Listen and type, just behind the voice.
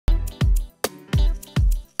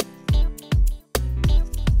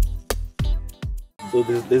So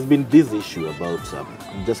there's been this issue about,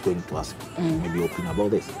 I'm just going to ask maybe your opinion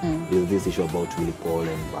about this. There's this issue about Willy Paul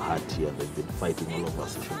and Bahati, and they've been fighting all over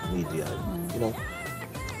social media, you know.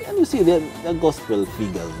 And you see, they're gospel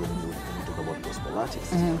figures when you talk about gospel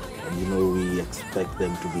artists. And, you know, we expect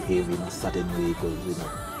them to behave in a certain way because, you know,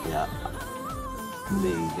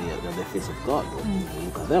 they're the face of God.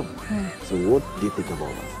 Look at them. So what do you think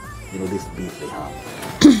about that? You know, this beef they have.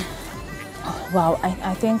 Wow,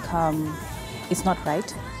 I think it's not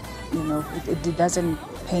right. You know, it doesn't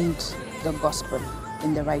paint the gospel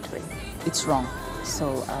in the right way. It's wrong.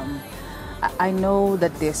 So I know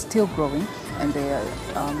that they're still growing, and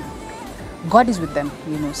God is with them.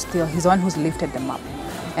 You know, still He's the one who's lifted them up,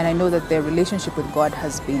 and I know that their relationship with God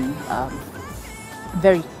has been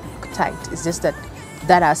very tight. It's just that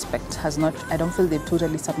aspect has not. I don't feel they've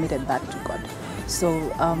totally submitted that to God. So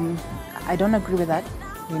I don't agree with that.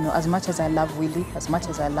 You know, as much as I love Willy, as much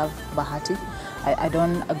as I love Bahati, I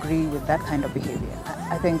don't agree with that kind of behavior.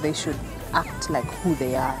 I think they should act like who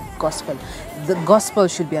they are, gospel. The gospel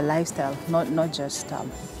should be a lifestyle, not just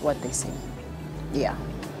what they sing. Yeah.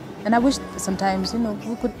 And I wish sometimes, you know,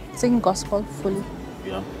 we could sing gospel fully.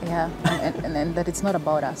 Yeah. Yeah, and that it's not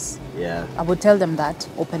about us. Yeah. I would tell them that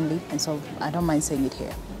openly, and so I don't mind saying it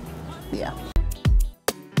here. Yeah.